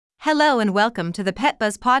Hello and welcome to the Pet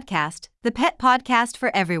Buzz Podcast, the pet podcast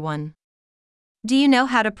for everyone. Do you know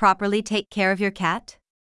how to properly take care of your cat?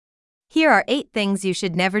 Here are 8 things you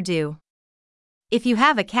should never do. If you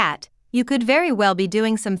have a cat, you could very well be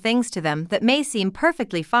doing some things to them that may seem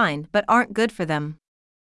perfectly fine but aren't good for them.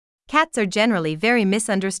 Cats are generally very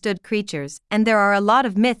misunderstood creatures, and there are a lot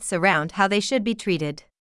of myths around how they should be treated.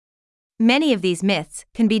 Many of these myths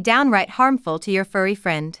can be downright harmful to your furry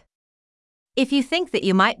friend. If you think that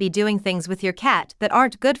you might be doing things with your cat that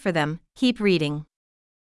aren't good for them, keep reading.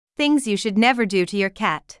 Things you should never do to your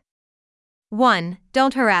cat. 1.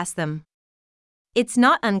 Don't harass them. It's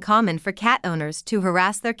not uncommon for cat owners to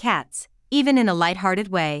harass their cats, even in a lighthearted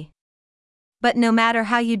way. But no matter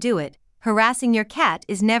how you do it, harassing your cat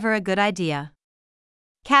is never a good idea.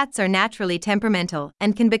 Cats are naturally temperamental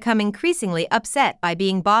and can become increasingly upset by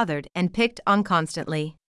being bothered and picked on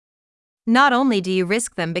constantly. Not only do you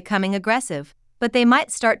risk them becoming aggressive, but they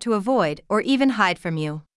might start to avoid or even hide from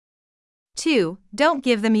you. 2. Don't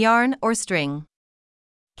give them yarn or string.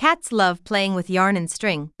 Cats love playing with yarn and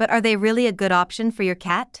string, but are they really a good option for your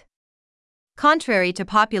cat? Contrary to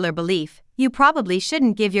popular belief, you probably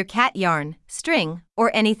shouldn't give your cat yarn, string,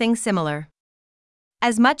 or anything similar.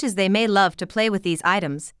 As much as they may love to play with these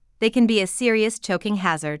items, they can be a serious choking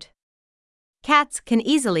hazard. Cats can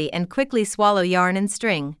easily and quickly swallow yarn and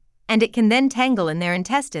string, and it can then tangle in their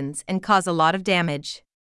intestines and cause a lot of damage.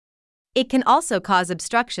 It can also cause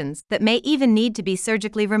obstructions that may even need to be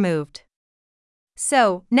surgically removed.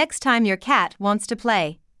 So, next time your cat wants to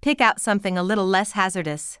play, pick out something a little less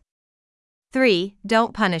hazardous. 3.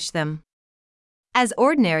 Don't punish them. As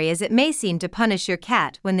ordinary as it may seem to punish your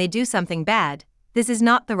cat when they do something bad, this is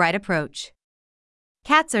not the right approach.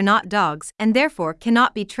 Cats are not dogs and therefore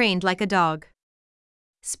cannot be trained like a dog.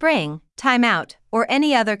 Spraying, timeout, or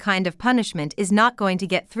any other kind of punishment is not going to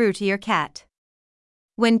get through to your cat.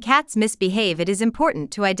 When cats misbehave, it is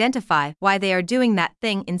important to identify why they are doing that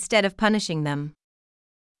thing instead of punishing them.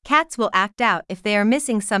 Cats will act out if they are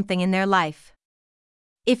missing something in their life.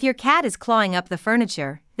 If your cat is clawing up the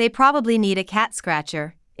furniture, they probably need a cat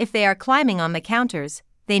scratcher. If they are climbing on the counters,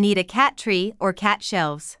 they need a cat tree or cat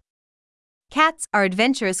shelves. Cats are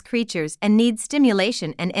adventurous creatures and need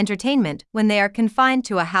stimulation and entertainment when they are confined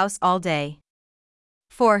to a house all day.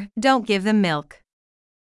 4. Don't give them milk.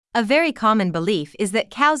 A very common belief is that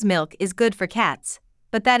cow's milk is good for cats,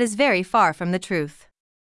 but that is very far from the truth.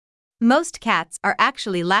 Most cats are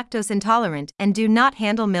actually lactose intolerant and do not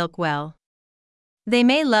handle milk well. They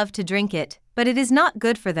may love to drink it, but it is not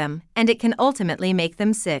good for them, and it can ultimately make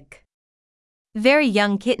them sick. Very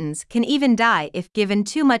young kittens can even die if given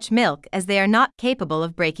too much milk, as they are not capable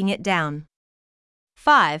of breaking it down.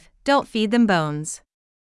 5. Don't feed them bones.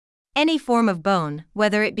 Any form of bone,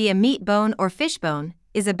 whether it be a meat bone or fish bone,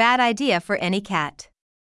 is a bad idea for any cat.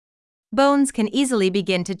 Bones can easily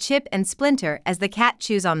begin to chip and splinter as the cat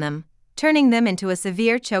chews on them, turning them into a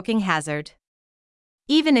severe choking hazard.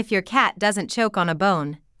 Even if your cat doesn't choke on a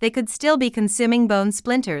bone, they could still be consuming bone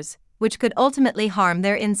splinters, which could ultimately harm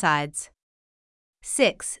their insides.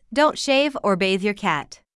 6. Don't shave or bathe your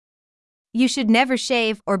cat. You should never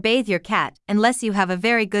shave or bathe your cat unless you have a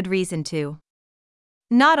very good reason to.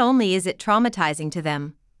 Not only is it traumatizing to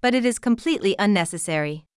them, but it is completely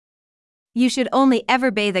unnecessary. You should only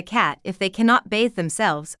ever bathe a cat if they cannot bathe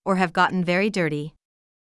themselves or have gotten very dirty.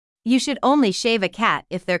 You should only shave a cat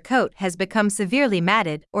if their coat has become severely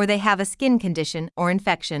matted or they have a skin condition or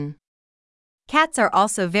infection. Cats are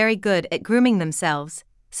also very good at grooming themselves,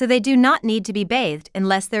 so they do not need to be bathed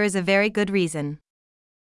unless there is a very good reason.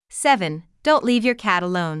 7. Don't leave your cat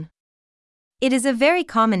alone. It is a very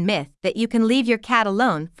common myth that you can leave your cat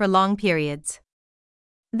alone for long periods.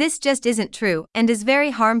 This just isn't true and is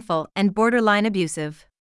very harmful and borderline abusive.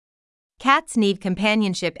 Cats need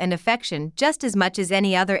companionship and affection just as much as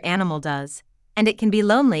any other animal does, and it can be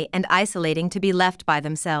lonely and isolating to be left by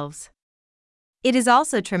themselves. It is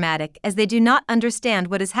also traumatic as they do not understand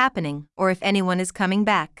what is happening or if anyone is coming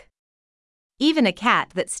back. Even a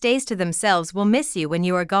cat that stays to themselves will miss you when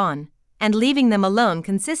you are gone, and leaving them alone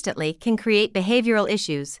consistently can create behavioral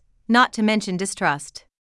issues, not to mention distrust.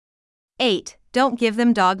 8. Don't give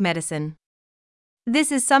them dog medicine.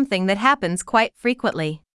 This is something that happens quite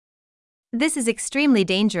frequently. This is extremely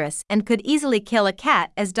dangerous and could easily kill a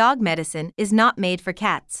cat, as dog medicine is not made for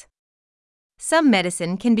cats. Some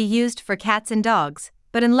medicine can be used for cats and dogs,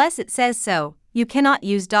 but unless it says so, you cannot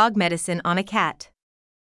use dog medicine on a cat.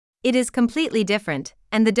 It is completely different,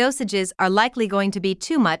 and the dosages are likely going to be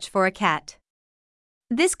too much for a cat.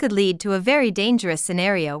 This could lead to a very dangerous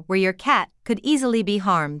scenario where your cat could easily be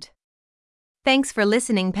harmed. Thanks for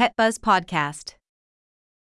listening, Pet Buzz Podcast.